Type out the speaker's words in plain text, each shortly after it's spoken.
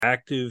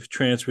active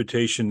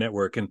transportation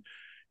network. And,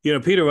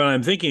 Peter, what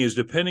I'm thinking is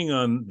depending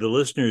on the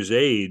listener's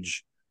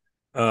age,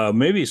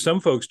 maybe some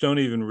folks don't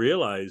even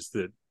realize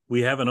that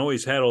we haven't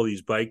always had all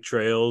these bike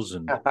trails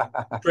and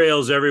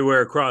trails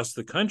everywhere across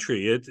the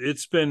country.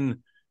 It's been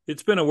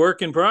a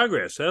work in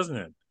progress, hasn't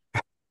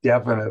it?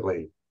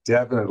 Definitely,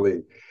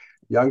 definitely.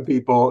 Young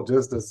people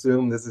just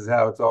assume this is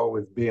how it's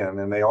always been,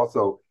 and they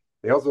also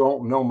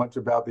don't know much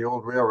about the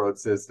old railroad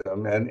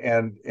system.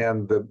 And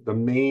the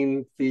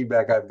main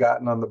feedback I've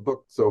gotten on the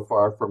book so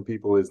far from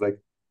people is like,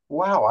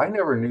 "Wow, I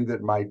never knew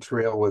that my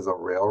trail was a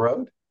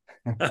railroad."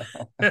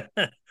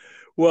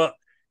 Well,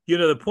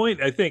 the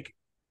point I think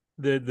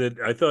that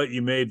I thought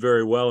you made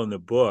very well in the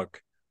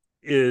book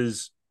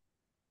is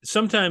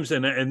sometimes,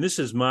 and this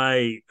is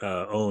my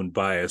own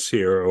bias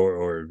here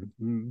or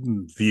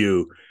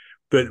view,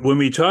 but when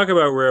we talk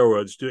about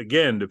railroads,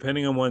 again,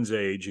 depending on one's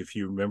age, if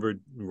you remember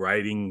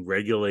riding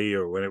regularly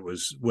or when it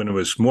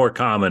was more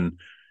common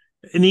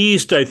in the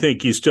East, I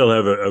think you still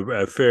have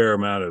a fair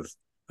amount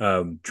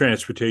of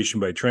transportation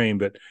by train.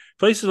 But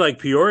places like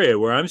Peoria,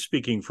 where I'm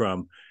speaking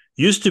from,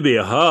 used to be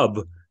a hub,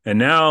 and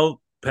now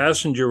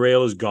passenger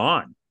rail is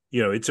gone.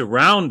 It's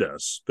around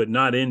us, but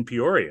not in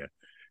Peoria,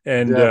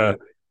 and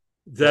Definitely,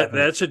 definitely.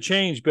 that's a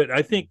change. But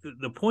I think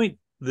the point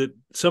that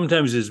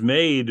sometimes is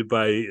made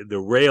by the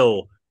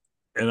rail,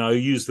 and I'll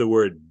use the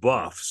word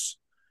buffs,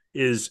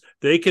 is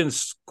they can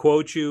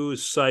quote you,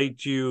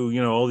 cite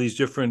you, all these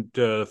different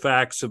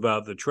facts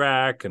about the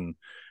track and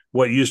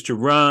what used to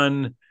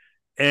run.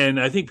 And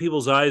I think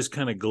people's eyes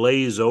kind of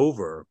glaze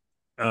over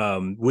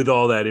with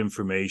all that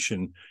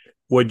information.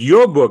 What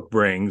your book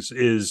brings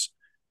is,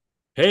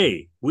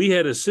 hey, we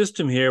had a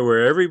system here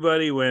where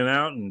everybody went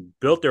out and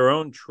built their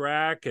own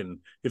track, and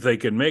if they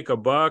could make a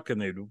buck,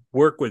 and they'd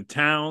work with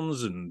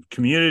towns and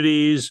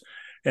communities,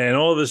 and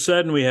all of a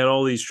sudden we had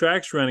all these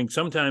tracks running,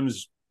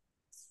 sometimes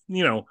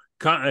you know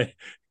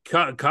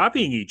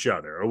copying each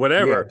other or Yeah,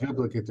 whatever,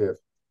 duplicative.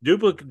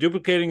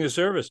 duplicating the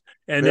service.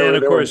 And There then were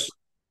of there were course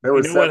there you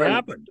were know what seven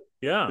happened.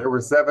 Yeah. there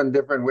were seven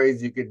different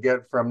ways you could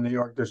get from New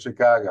York to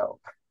Chicago.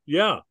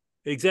 Yeah,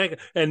 exactly.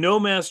 And no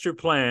master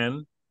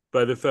plan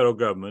by the federal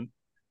government.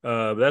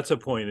 That's a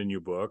point in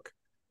your book.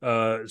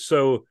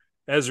 So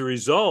as a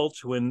result,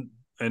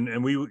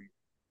 and we,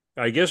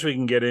 I guess we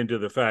can get into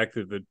the fact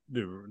that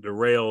the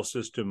rail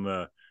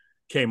system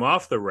came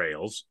off the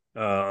rails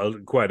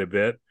quite a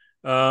bit.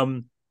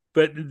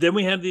 But then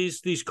we had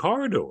these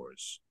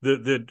corridors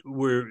that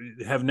were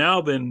have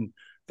now been,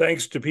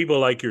 thanks to people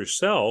like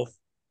yourself,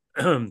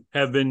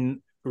 have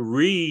been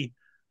re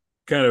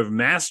kind of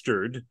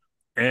mastered,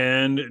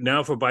 and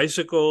now for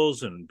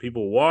bicycles and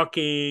people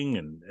walking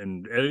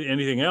and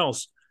anything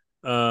else,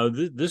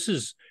 this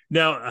is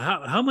now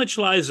how much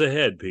lies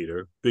ahead,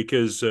 Peter,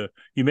 because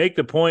you make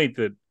the point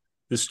that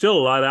there's still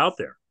a lot out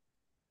there.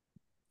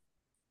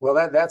 Well,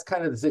 that's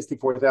kind of the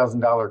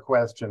 $64,000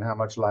 question, how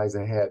much lies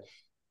ahead.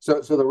 So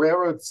the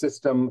railroad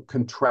system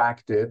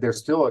contracted. There's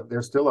still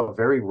a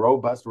very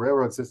robust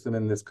railroad system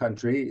in this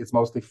country. It's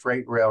mostly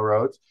freight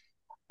railroads.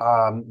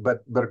 But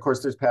of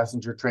course there's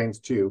passenger trains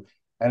too,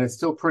 and it's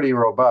still pretty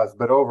robust,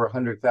 but over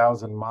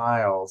 100,000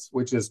 miles,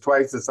 which is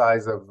twice the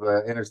size of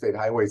the interstate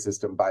highway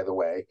system, by the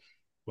way,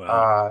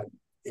 Wow.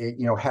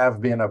 uh, have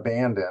been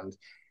abandoned.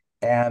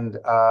 And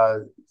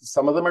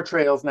some of them are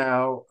trails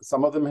now,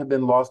 some of them have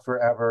been lost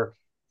forever.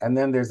 And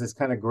then there's this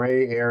kind of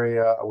gray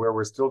area where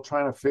we're still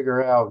trying to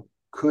figure out,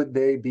 could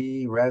they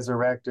be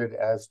resurrected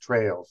as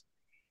trails?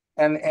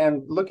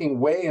 And looking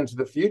way into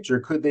the future,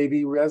 could they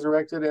be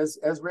resurrected as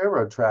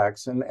railroad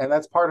tracks? And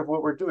that's part of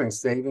what we're doing,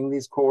 saving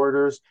these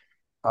corridors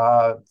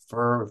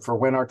for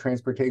when our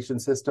transportation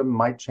system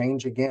might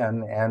change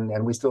again,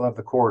 and we still have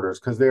the corridors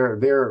because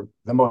they're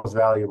the most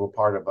valuable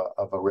part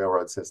of a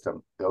railroad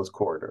system, those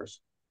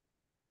corridors.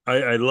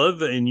 I love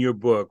that in your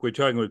book, we're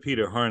talking with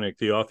Peter Harnik,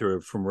 the author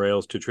of From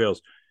Rails to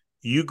Trails.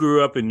 You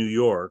grew up in New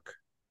York,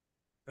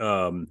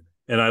 and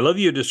I love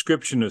your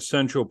description of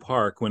Central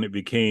Park when it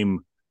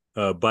became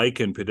bike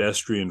and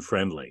pedestrian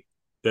friendly.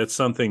 That's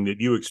something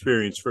that you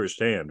experienced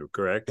firsthand,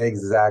 correct?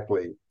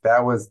 Exactly.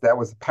 That was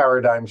a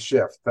paradigm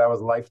shift. That was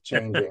life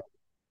changing.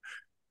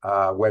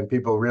 When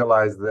people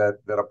realized that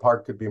a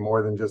park could be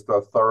more than just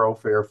a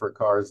thoroughfare for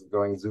cars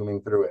going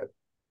zooming through it.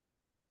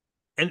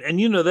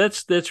 And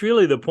that's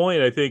really the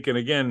point, I think. And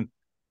again,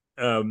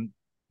 um,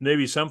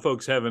 maybe some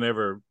folks haven't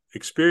ever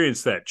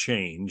experienced that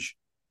change,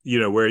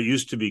 where it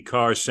used to be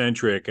car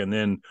centric, and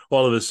then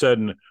all of a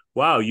sudden,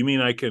 wow, you mean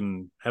I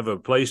can have a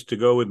place to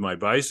go with my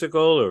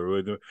bicycle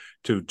or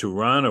to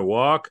run or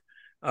walk?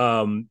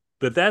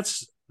 But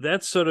that's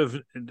sort of,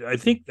 I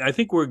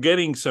think we're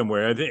getting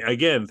somewhere. I think,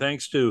 again,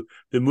 thanks to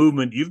the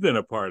movement you've been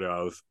a part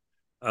of.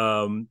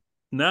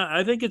 Now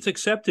I think it's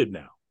accepted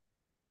now.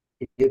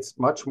 It's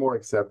much more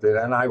accepted.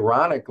 And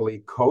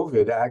ironically,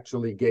 COVID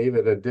actually gave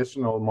it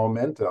additional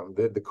momentum.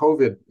 The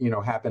COVID,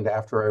 happened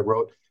after I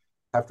wrote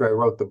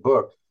the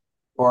book,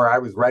 or I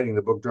was writing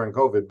the book during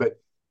COVID.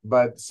 But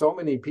but so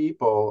many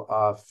people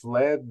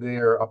fled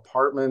their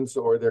apartments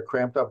or their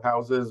cramped up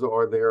houses,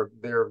 or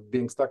they're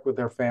being stuck with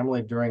their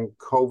family during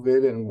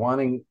COVID and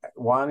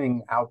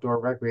wanting outdoor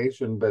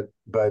recreation, but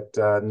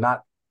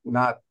not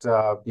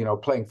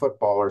playing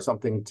football or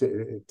something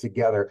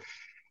together.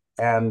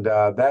 And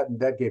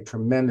that gave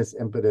tremendous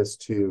impetus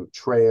to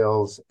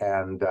trails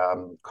and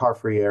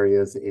car-free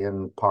areas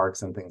in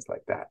parks and things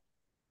like that.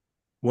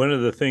 One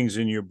of the things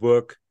in your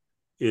book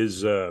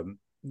is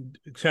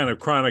kind of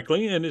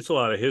chronicling, and it's a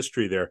lot of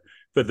history there,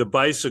 but the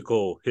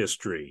bicycle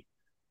history,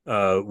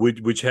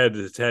 which had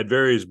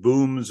various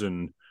booms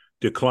and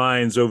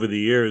declines over the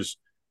years.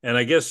 And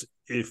I guess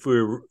if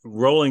we're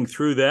rolling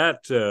through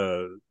that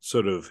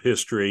sort of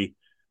history,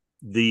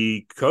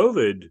 the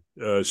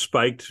COVID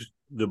spiked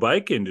the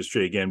bike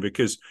industry again,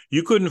 because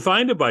you couldn't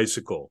find a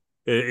bicycle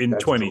in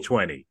That's true.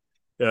 2020.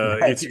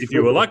 That's If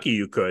you were true. lucky,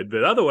 you could,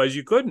 but otherwise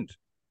you couldn't.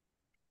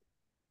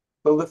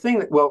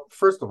 Well,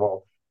 first of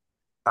all,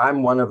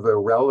 I'm one of the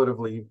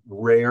relatively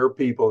rare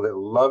people that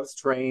loves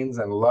trains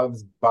and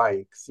loves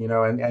bikes,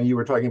 and you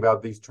were talking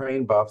about these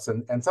train buffs,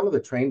 and some of the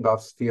train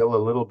buffs feel a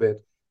little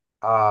bit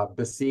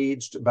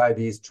besieged by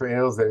these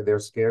trails. They're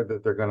scared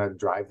that they're going to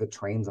drive the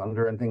trains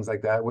under and things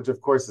like that, which of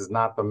course is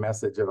not the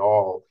message at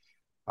all.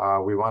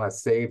 We want to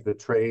save the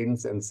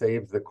trains and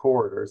save the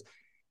corridors.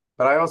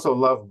 But I also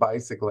love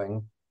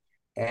bicycling.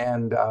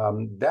 And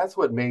that's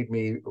what made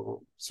me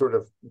sort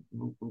of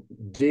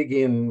dig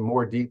in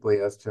more deeply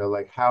as to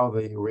like how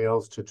the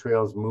Rails to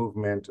Trails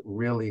movement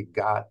really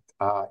got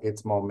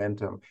its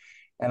momentum.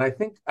 And I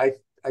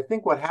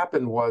think what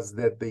happened was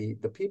that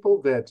the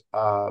people that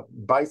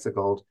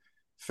bicycled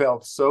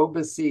felt so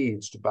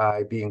besieged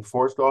by being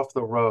forced off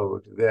the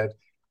road that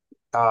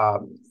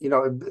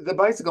the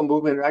bicycle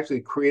movement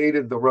actually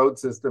created the road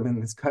system in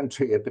this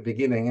country at the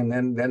beginning, and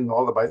then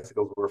all the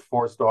bicycles were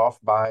forced off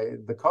by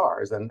the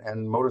cars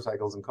and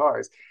motorcycles and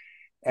cars,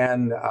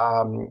 and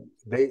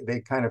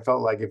they kind of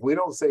felt like if we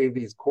don't save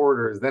these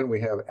corridors, then we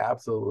have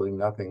absolutely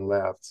nothing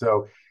left.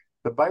 So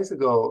the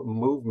bicycle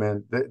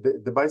movement,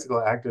 the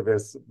bicycle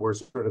activists were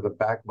sort of the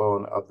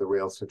backbone of the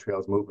Rails to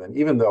Trails movement,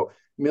 even though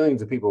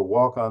millions of people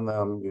walk on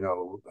them,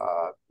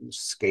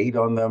 skate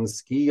on them,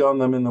 ski on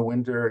them in the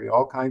winter,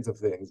 all kinds of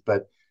things.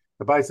 But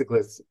the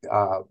bicyclists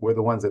were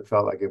the ones that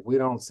felt like if we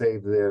don't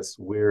save this,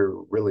 we're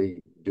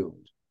really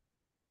doomed.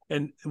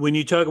 And when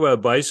you talk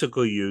about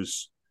bicycle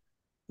use,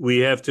 we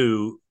have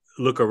to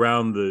look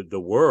around the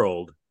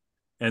world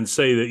and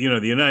say that,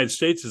 the United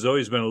States has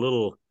always been a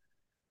little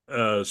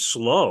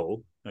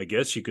slow, I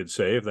guess you could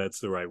say, if that's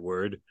the right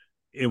word,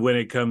 when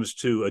it comes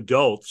to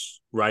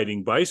adults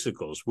riding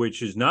bicycles,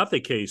 which is not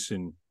the case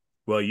in,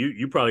 well,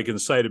 you probably can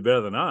cite it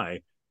better than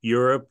I,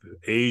 Europe,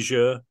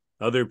 Asia,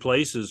 other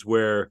places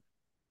where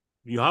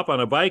you hop on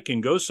a bike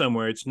and go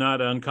somewhere, it's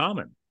not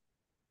uncommon.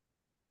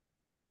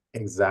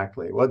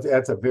 Exactly. Well,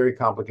 that's a very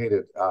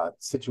complicated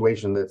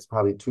situation that's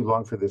probably too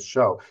long for this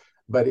show.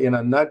 But in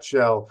a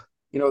nutshell,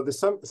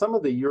 some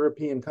of the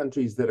European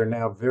countries that are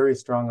now very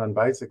strong on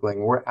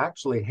bicycling were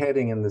actually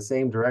heading in the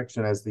same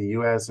direction as the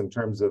U.S. in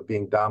terms of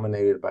being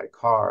dominated by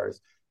cars.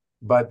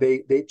 But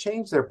they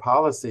changed their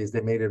policies.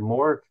 They made it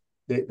more.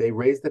 They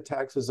raised the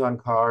taxes on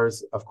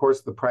cars. Of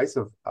course, the price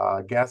of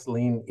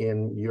gasoline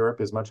in Europe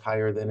is much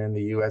higher than in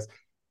the U.S.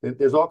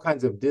 There's all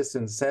kinds of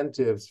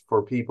disincentives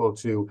for people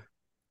to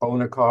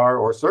own a car,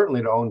 or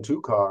certainly to own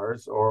two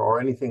cars, or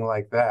anything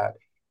like that.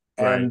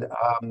 Right.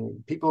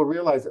 And people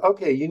realize,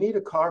 okay, you need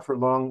a car for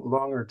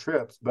longer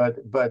trips, but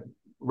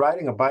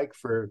riding a bike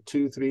for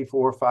 2, 3,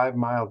 4, 5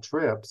 mile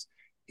trips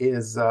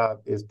is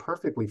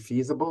perfectly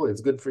feasible.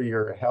 It's good for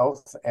your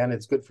health and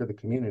it's good for the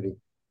community.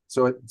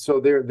 So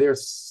their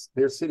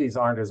cities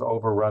aren't as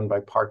overrun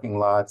by parking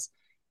lots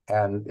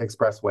and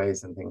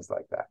expressways and things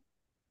like that.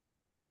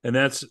 And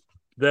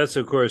that's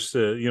of course,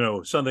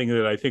 something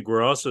that I think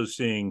we're also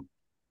seeing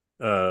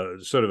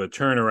sort of a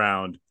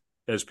turnaround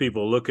as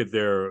people look at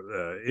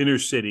their inner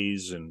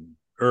cities and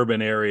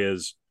urban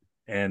areas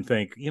and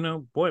think,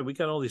 boy, we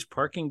got all these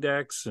parking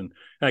decks. And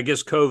I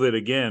guess COVID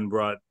again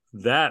brought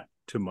that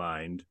to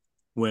mind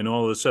when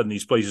all of a sudden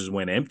these places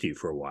went empty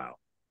for a while.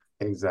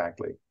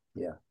 Exactly.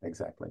 Yeah,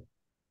 exactly.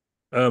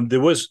 There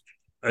was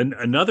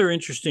another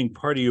interesting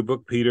part of your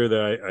book, Peter,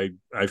 that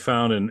I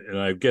found, and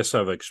I guess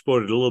I've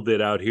explored it a little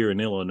bit out here in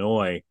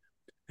Illinois,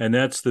 and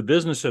that's the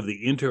business of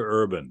the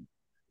interurban,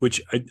 which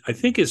I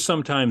think is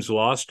sometimes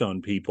lost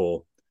on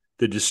people,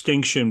 the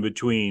distinction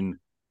between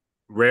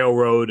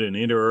railroad and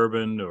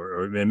interurban,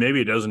 or maybe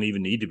it doesn't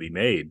even need to be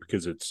made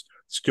because it's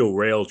still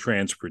rail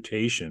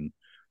transportation.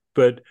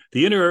 But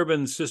the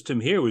interurban system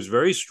here was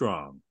very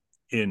strong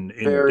in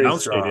Very downstate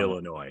strong.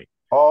 Illinois.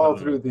 All Uh,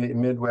 through the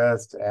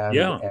Midwest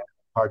yeah, and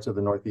parts of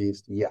the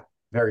Northeast. Yeah,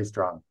 very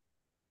strong.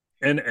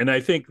 and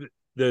I think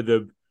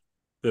the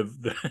the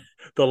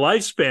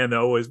lifespan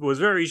though was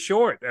very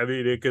short. I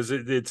mean, because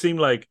it seemed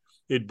like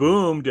it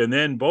boomed, and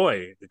then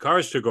boy, the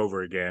cars took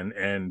over again,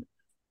 and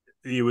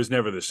it was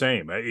never the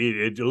same.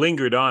 It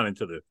lingered on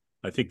into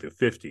I think the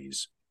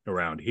 50s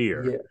around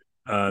here, Yeah,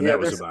 and yeah. that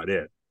was about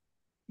it.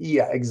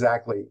 Yeah,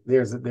 exactly.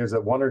 There's a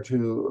one or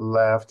two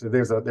left.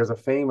 There's a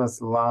famous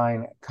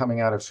line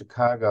coming out of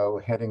Chicago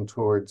heading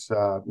towards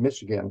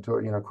Michigan, to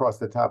across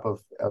the top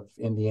of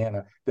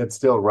Indiana, that's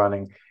still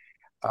running.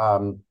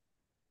 Um,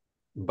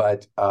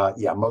 but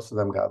yeah, most of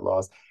them got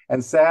lost.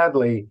 And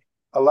sadly,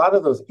 a lot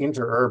of those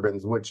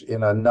interurbans, which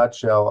in a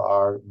nutshell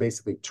are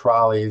basically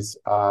trolleys,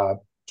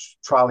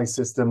 trolley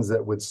systems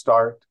that would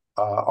start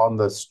on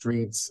the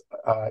streets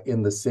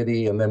in the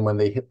city, and then when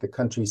they hit the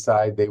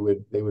countryside, they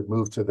would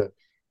move to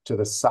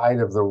the side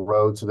of the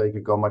road so they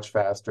could go much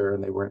faster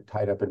and they weren't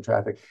tied up in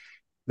traffic.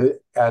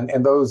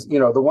 And those,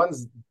 the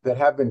ones that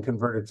have been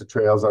converted to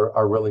trails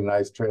are really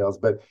nice trails,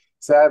 but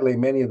sadly,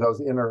 many of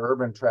those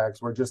interurban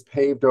tracks were just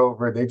paved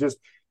over. They just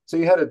so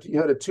you had a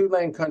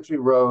 2-lane country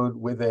road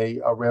with a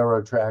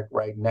railroad track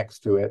right next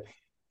to it,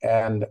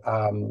 and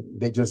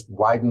they just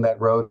widened that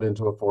road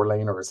into a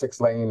 4-lane or a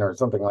 6-lane or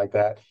something like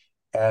that.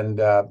 And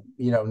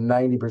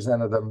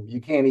 90% of them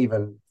you can't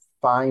even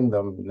find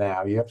them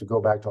now. You have to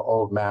go back to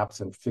old maps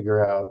and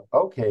figure out,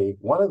 okay,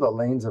 one of the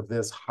lanes of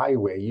this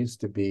highway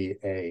used to be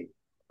a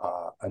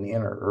an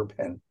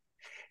interurban.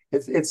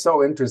 It's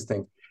so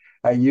interesting.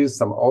 I used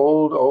some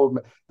old.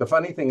 The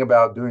funny thing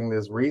about doing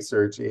this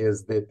research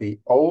is that the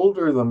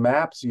older the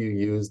maps you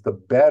use, the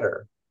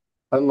better.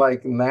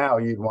 Unlike now,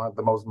 you'd want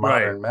the most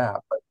Right, modern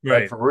map, but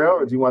right. for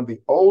railroads, you want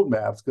the old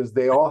maps because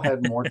they all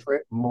had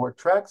more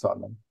tracks on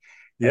them.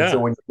 And so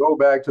Yeah. when you go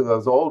back to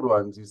those old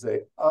ones, you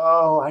say,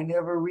 "Oh, I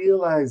never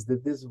realized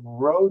that this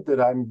road that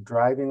I'm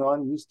driving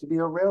on used to be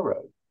a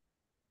railroad."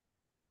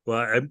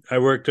 Well, I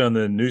worked on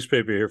the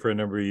newspaper here for a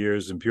number of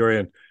years in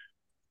Peoria,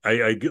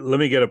 and let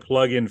me get a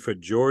plug in for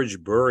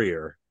George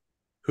Burrier,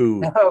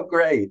 who Oh,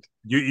 great!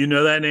 you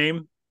know that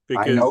name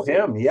I know because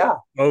him. Yeah,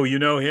 oh, you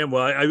know him.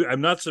 Well,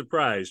 I'm not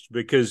surprised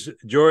because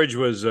George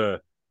was an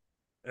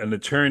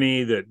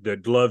attorney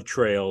that loved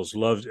trails,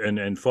 loved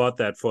and fought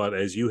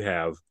as you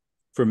have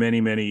for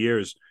many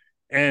years,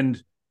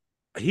 and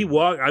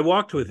I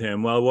walked with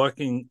him while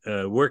working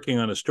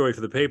on a story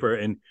for the paper,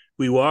 and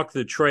we walked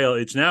the trail.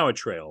 It's now a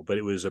trail, but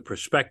it was a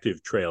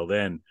prospective trail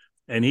then.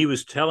 And he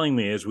was telling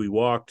me as we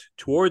walked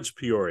towards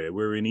Peoria,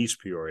 we're in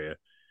East Peoria.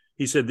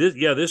 He said,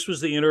 this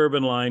was the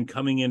interurban line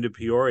coming into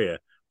Peoria,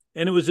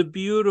 and it was a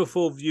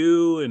beautiful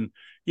view, and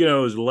it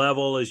was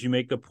level as you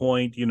make the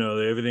point.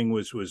 Everything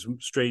was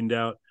straightened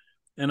out,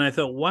 and I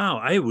thought, wow,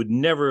 I would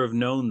never have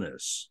known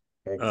this,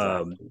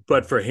 exactly.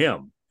 but for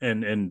him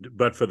and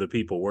but for the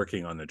people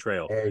working on the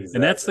trail.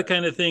 And that's the Exactly.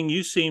 kind of thing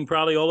you've seen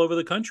probably all over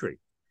the country.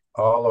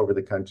 All over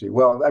the country.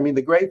 Well, I mean,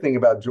 the great thing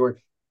about George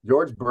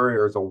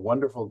Burrier is a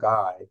wonderful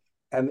guy,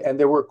 and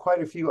there were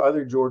quite a few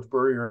other George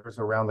Burriers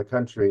around the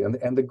country.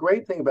 And the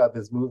great thing about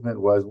this movement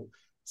was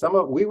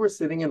we were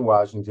sitting in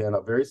Washington,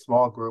 a very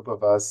small group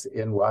of us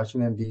in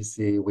Washington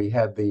D.C. We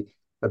had the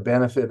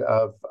benefit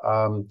of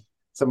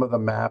some of the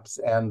maps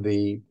and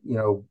the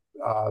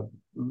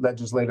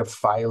legislative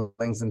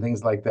filings and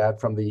things like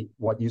that from the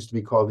what used to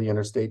be called the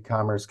Interstate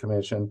Commerce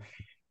Commission.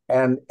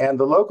 And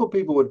the local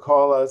people would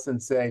call us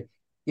and say,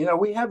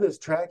 we have this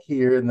track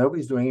here and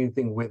nobody's doing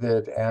anything with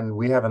it, and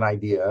we have an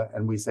idea.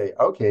 And we say,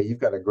 okay, you've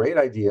got a great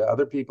idea.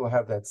 Other people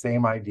have that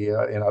same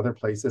idea in other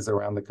places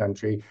around the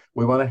country.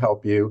 We want to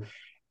help you.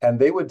 And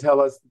they would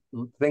tell us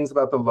things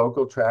about the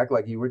local track,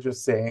 like you were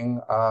just saying,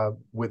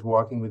 with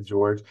Walking with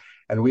George.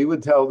 And we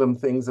would tell them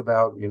things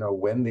about,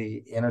 when the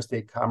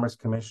Interstate Commerce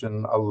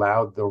Commission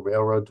allowed the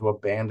railroad to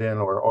abandon,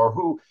 or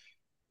who.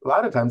 A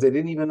lot of times they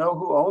didn't even know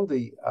who owned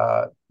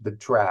the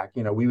track.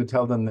 We would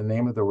tell them the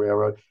name of the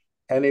railroad,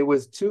 and it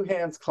was two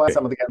hands clapped.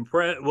 Some of the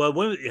guys.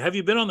 Well, have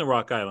you been on the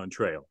Rock Island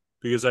Trail?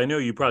 Because I know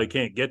you probably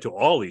can't get to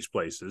all these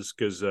places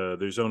because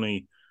there's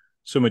only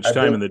so much I've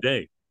time been in the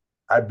day.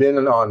 I've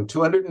been on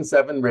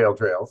 207 rail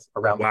trails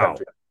around the Wow.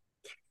 country,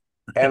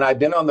 and I've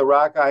been on the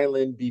Rock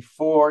Island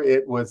before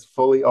it was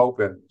fully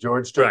open.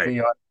 George took Right. me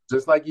on,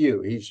 just like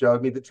you. He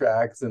showed me the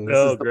tracks, and this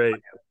Oh, is the great.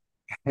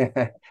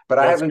 plan. But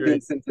I That's haven't been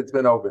great. since it's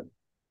been open.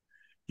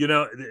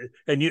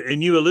 And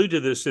you allude to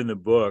this in the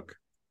book,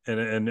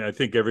 and I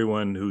think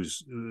everyone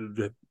who's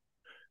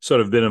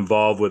sort of been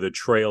involved with a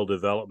trail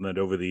development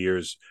over the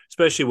years,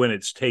 especially when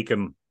it's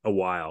taken a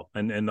while,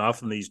 and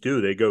often these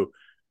they go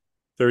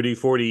 30,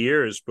 40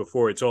 years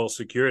before it's all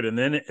secured, and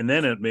then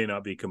it may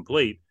not be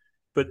complete.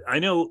 But I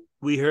know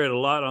we heard a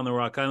lot on the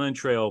Rock Island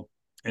Trail,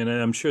 and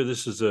I'm sure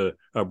this is a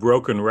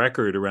broken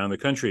record around the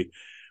country,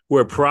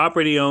 where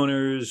property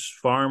owners,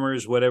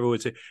 farmers, whatever,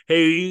 would say,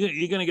 "Hey,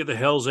 you're going to get the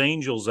Hell's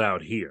Angels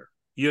out here.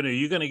 You're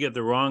going to get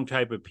the wrong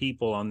type of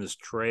people on this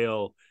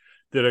trail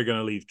that are going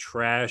to leave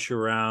trash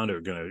around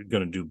or going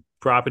to do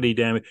property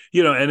damage.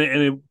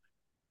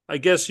 I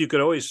guess you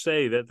could always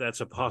say that that's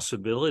a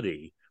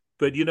possibility,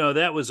 but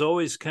that was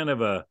always kind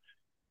of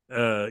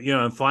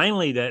and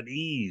finally that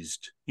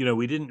eased.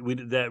 We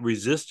did that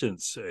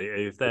resistance,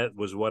 if that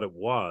was what it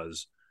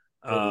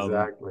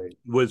Exactly.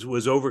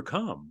 was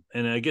overcome.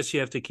 And I guess you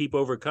have to keep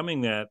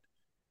overcoming that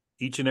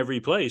each and every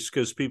place,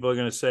 because people are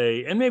going to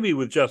say, and maybe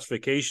with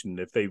justification,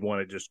 if they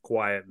want to just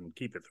quiet and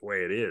keep it the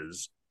way it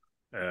is.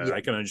 Yeah.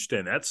 I can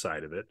understand that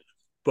side of it,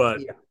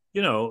 but Yeah.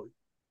 you know,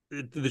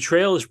 the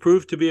trail has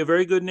proved to be a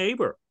very good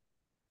neighbor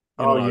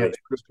in a Oh lot yeah, of they these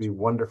used to be places.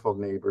 wonderful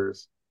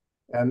neighbors.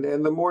 And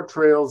the more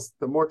trails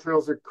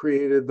are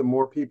created, the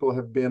more people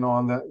have been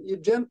on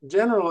the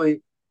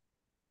generally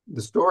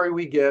the story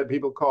we get,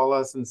 people call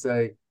us and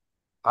say,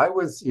 I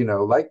was,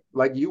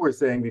 like you were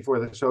saying before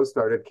the show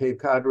started, Cape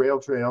Cod Rail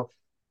Trail.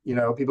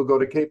 People go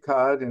to Cape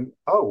Cod and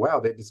oh wow,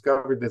 they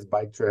discovered this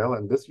bike trail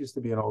and this used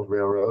to be an old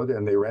railroad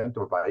and they rent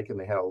a bike and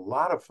they had a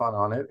lot of fun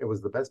on it. It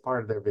was the best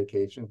part of their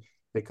vacation.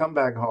 They come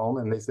back home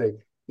and they say,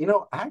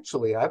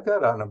 actually, I've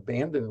got an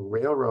abandoned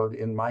railroad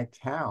in my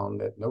town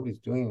that nobody's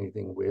doing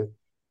anything with.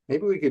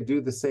 Maybe we could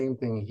do the same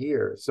thing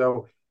here.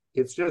 So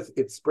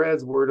it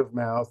spreads word of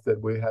mouth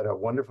that we had a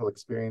wonderful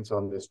experience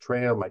on this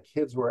trail. My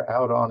kids were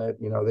out on it.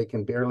 They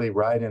can barely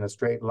ride in a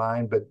straight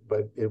line, but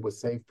it was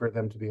safe for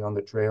them to be on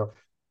the trail.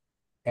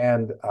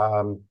 And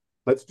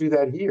let's do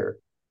that here.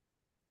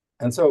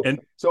 And so, And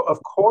so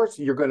of course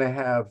you're going to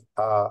have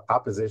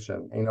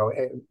opposition.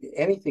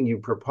 Anything you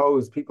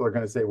propose, people are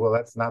going to say, "Well,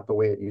 that's not the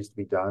way it used to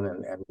be done,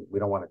 and we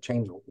don't want to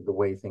change the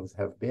way things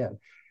have been."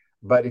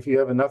 But if you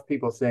have enough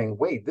people saying,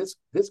 "Wait, this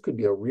could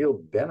be a real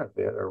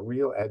benefit, a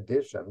real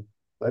addition,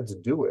 let's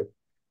do it,"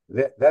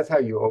 that's how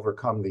you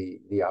overcome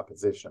the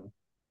opposition.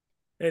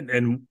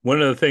 and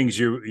one of the things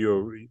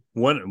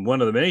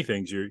one of the many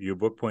things your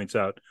book points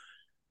out,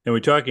 and we're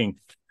talking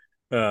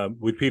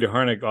with Peter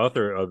Harnik,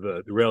 author of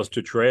the Rails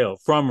to Trail,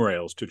 From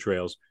Rails to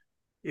Trails,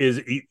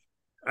 is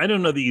I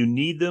don't know that you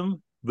need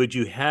them, but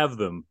you have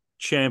them,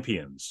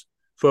 champions,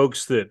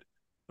 folks that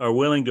are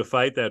willing to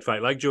fight that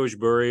fight, like George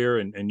Burrier,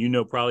 and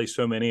probably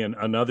so many,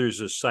 and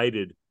others are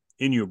cited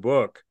in your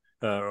book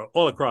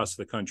all across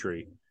the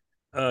country.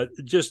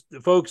 Just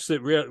folks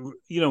that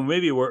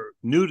maybe were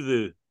new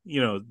to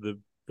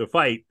the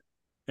fight,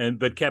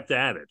 but kept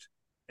at it,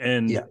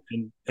 and Yeah.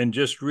 and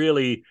just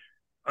really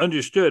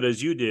understood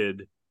as you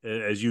did,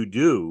 as you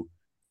do.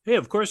 Hey,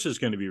 of course there's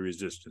going to be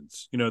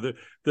resistance.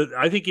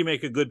 I think you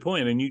make a good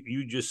point, and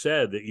you just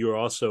said that you're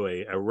also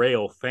a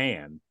rail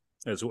fan,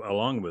 as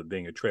along with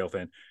being a trail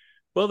fan.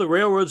 Well, the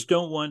railroads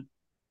don't want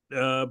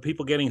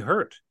people getting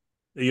hurt,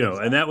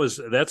 and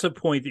Exactly. that's a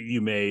point that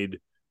you made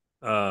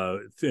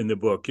in the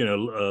book.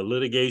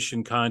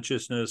 Litigation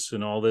consciousness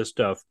and all this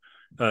stuff.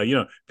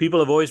 People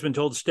have always been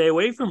told to stay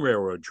away from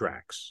railroad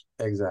tracks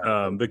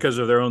Exactly. because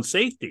of their own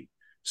safety.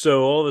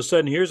 So all of a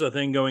sudden, here's a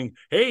thing going,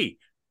 hey,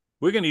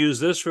 we're going to use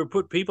this for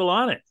put people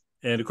on it.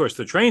 And of course,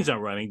 the train's not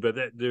running, but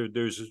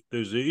there's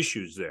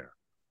issues there.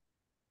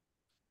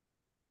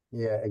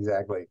 Yeah,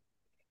 exactly.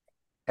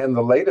 And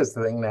the latest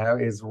thing now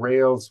is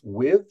rails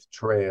with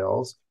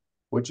trails,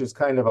 which is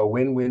kind of a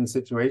win-win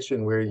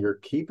situation where you're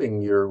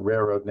keeping your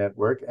railroad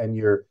network and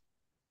you're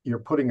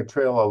putting a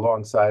trail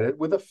alongside it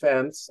with a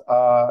fence.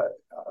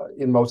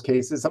 In most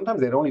cases,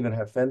 sometimes they don't even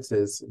have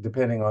fences,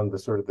 depending on the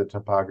sort of the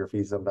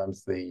topography.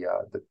 Sometimes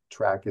the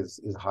track is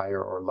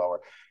higher or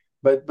lower,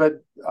 but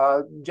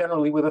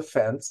generally with a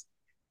fence.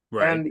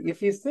 Right. And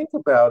if you think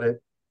about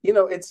it,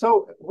 it's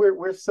so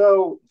we're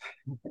so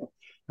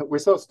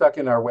stuck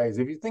in our ways.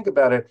 If you think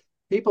about it,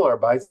 people are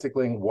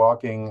bicycling,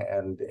 walking,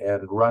 and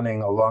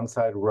running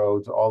alongside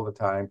roads all the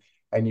time,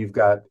 and you've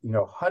got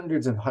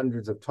hundreds and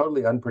hundreds of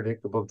totally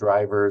unpredictable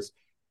drivers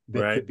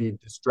that Right. could be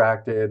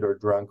distracted or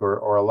drunk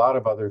or a lot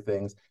of other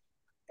things.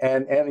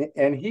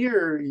 And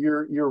here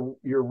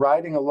you're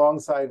riding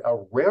alongside a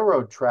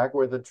railroad track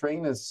where the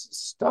train is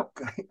stuck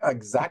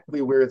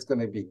exactly where it's going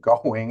to be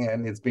going,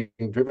 and it's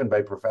being driven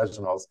by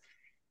professionals.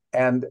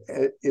 And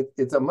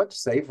it's a much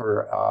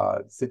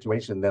safer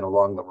situation than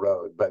along the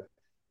road. But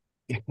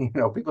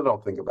people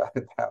don't think about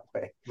it that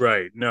way.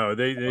 Right. No,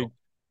 they So,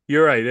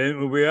 you're right.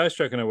 And we are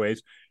stuck in our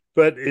ways,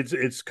 but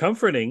it's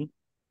comforting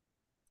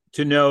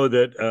to know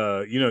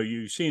that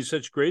you've seen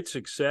such great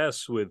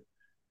success with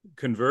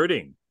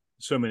converting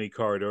so many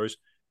corridors.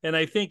 And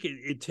I think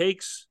it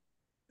takes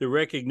the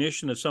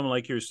recognition of someone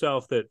like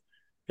yourself that,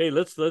 hey,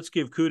 let's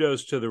give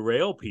kudos to the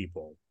rail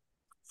people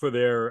for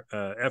their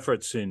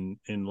efforts in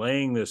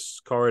laying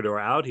this corridor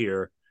out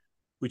here,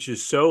 which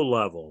is so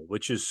level,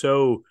 which is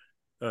so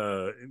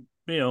uh,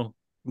 you know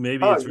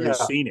maybe oh it's very yeah,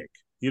 scenic.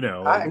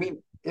 I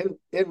mean,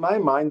 in my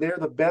mind, they're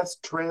the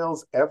best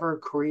trails ever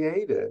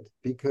created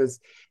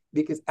because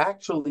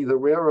actually the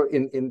railroad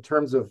in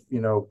terms of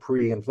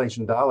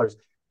pre-inflation dollars,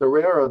 the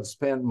railroad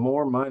spent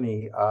more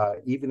money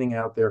evening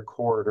out their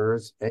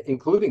corridors,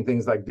 including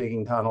things like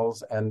digging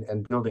tunnels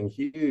and building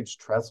huge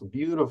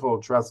beautiful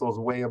trestles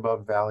way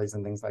above valleys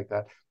and things like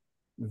that,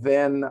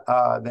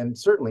 than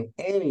certainly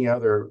any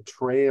other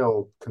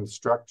trail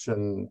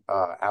construction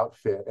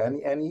outfit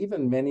and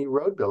even many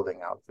road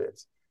building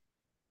outfits.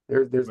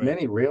 There's Right.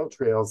 many rail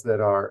trails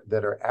that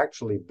are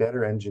actually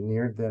better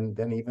engineered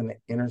than even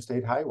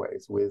interstate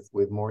highways with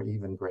more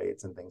even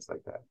grades and things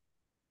like that.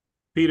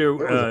 Peter,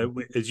 It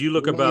was as you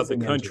look about the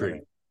amazing country,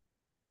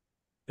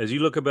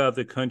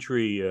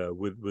 engineering.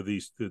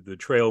 with the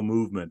trail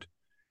movement,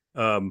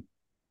 um,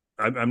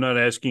 I'm not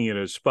asking you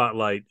to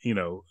spotlight,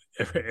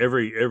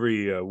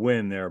 every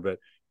win there, but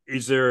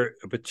is there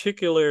a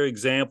particular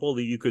example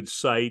that you could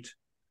cite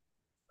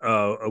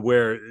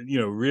where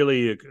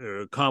really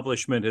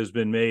accomplishment has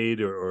been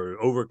made, or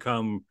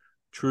overcome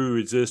true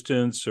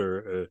resistance,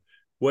 or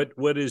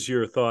what is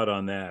your thought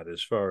on that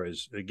as far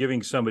as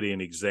giving somebody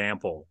an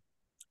example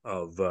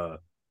of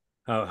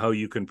how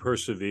you can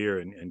persevere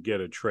and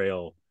get a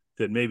trail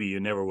that maybe you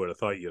never would have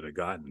thought you'd have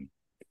gotten?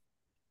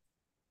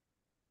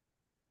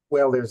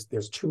 Well,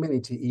 there's too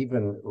many to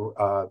even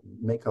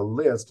make a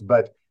list,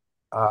 but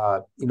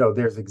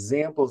there's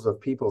examples of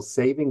people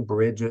saving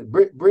bridges.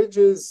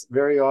 Bridges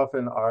very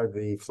often are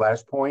the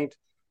flashpoint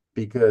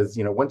because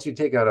once you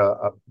take out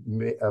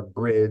a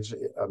bridge,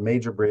 a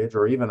major bridge,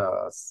 or even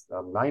a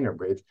minor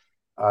bridge,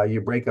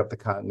 you break up the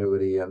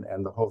continuity,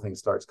 and the whole thing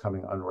starts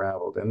coming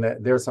unraveled. And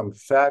there's some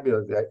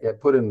fabulous, I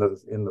put in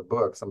the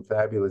book, some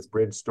fabulous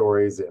bridge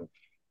stories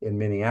in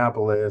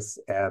Minneapolis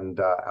and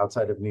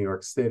outside of New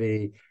York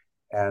City,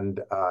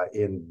 and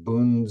in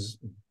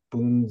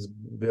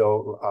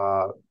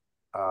Boonesville,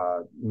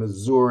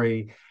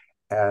 Missouri,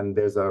 and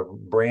there's a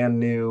brand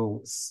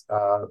new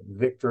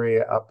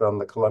victory up on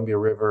the Columbia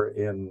River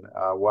in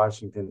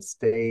Washington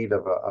State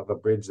of a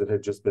bridge that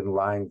had just been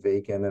lying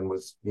vacant and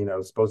was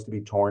supposed to be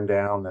torn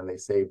down, and they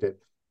saved it.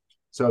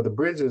 So the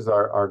bridges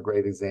are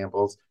great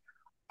examples.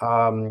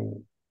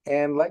 And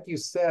like you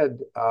said,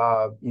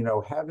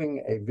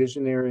 having a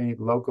visionary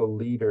local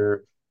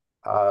leader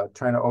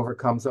trying to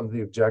overcome some of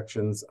the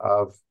objections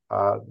of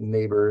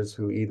neighbors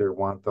who either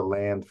want the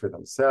land for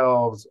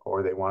themselves,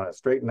 or they want to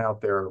straighten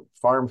out their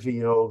farm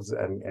fields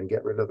and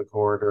get rid of the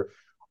corridor,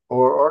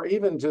 or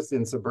even just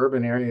in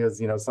suburban areas,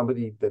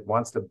 somebody that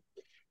wants to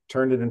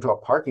turn it into a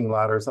parking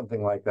lot or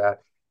something like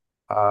that.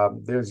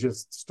 There's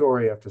just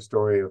story after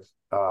story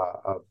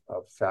of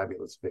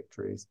fabulous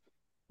victories.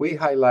 We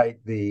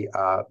highlight the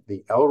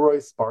Elroy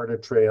Sparta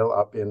Trail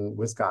up in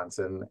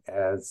Wisconsin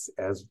as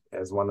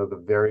one of the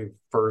very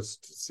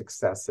first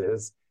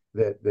successes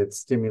that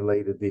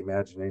stimulated the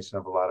imagination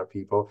of a lot of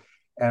people.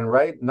 And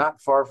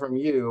not far from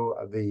you,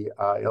 the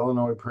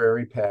Illinois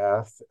Prairie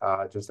Path,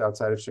 just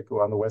outside of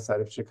Chicago, on the west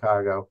side of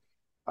Chicago,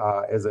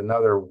 is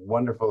another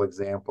wonderful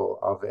example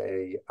of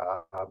a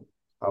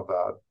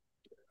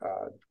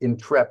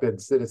intrepid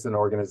citizen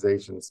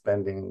organization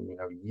spending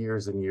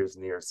years and years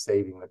and years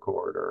saving the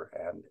corridor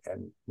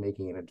and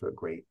making it into a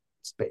great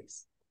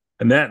space.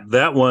 And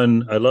that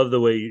one, I love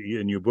the way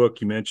in your book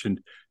you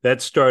mentioned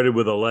that started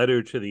with a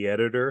letter to the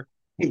editor.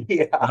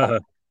 Yeah.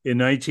 In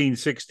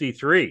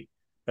 1963,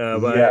 Yeah,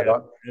 by an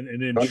don't do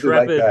like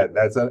intrepid. that.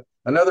 That's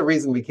another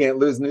reason we can't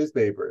lose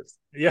newspapers.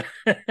 Yeah,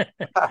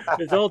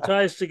 it all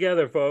ties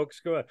together, folks.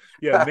 Go on.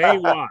 Yeah,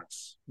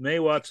 May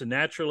Watts, a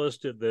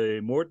naturalist at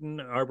the Morton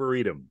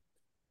Arboretum,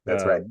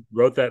 That's right.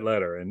 wrote that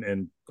letter, and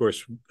of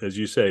course, as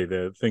you say,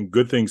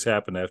 good things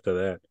happen after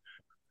that.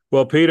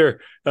 Well,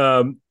 Peter,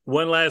 one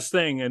last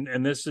thing,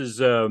 and this is,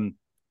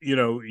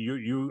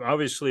 you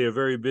obviously are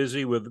very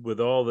busy with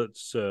all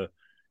that's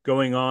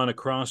going on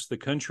across the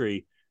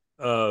country.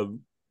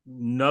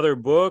 Another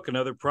book,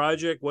 another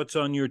project. What's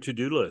on your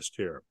to-do list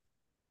here?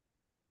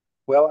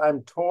 Well,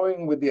 I'm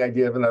toying with the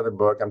idea of another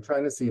book. I'm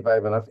trying to see if I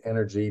have enough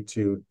energy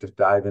to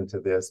dive into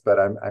this, but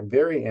I'm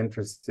very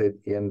interested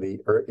in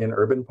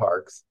urban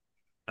parks,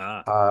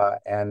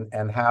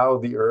 and how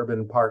the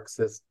urban park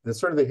system, the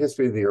sort of the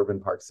history of the urban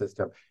park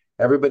system.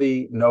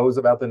 Everybody knows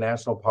about the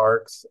national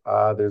parks.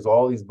 There's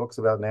all these books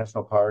about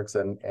national parks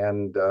and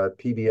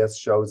PBS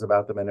shows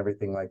about them and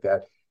everything like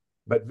that.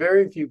 But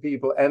very few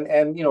people, and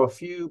a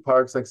few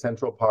parks like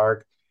Central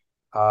Park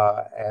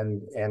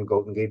and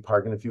Golden Gate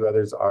Park and a few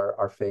others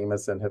are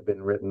famous and have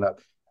been written up.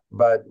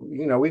 But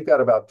we've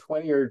got about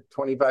 20 or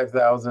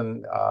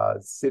 25,000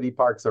 city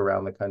parks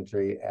around the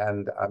country,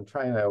 and I'm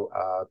trying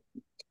to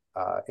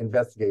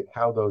investigate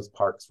how those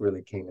parks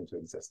really came into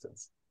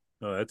existence.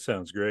 Oh, that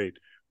sounds great.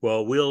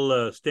 Well,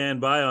 we'll stand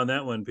by on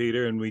that one,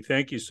 Peter, and we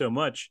thank you so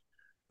much.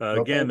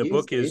 Again, the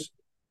book Steve. is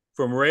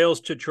From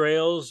Rails to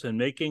Trails and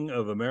Making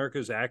of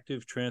America's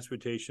Active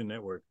Transportation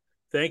Network.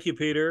 Thank you,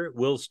 Peter.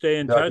 We'll stay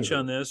in touch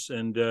on this,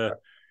 and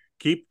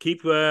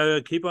keep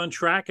on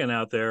tracking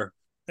out there.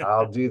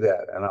 I'll do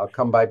that, and I'll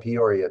come by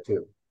Peoria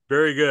too.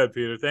 Very good,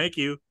 Peter. Thank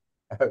you.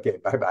 Okay,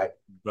 bye-bye.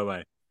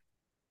 Bye-bye.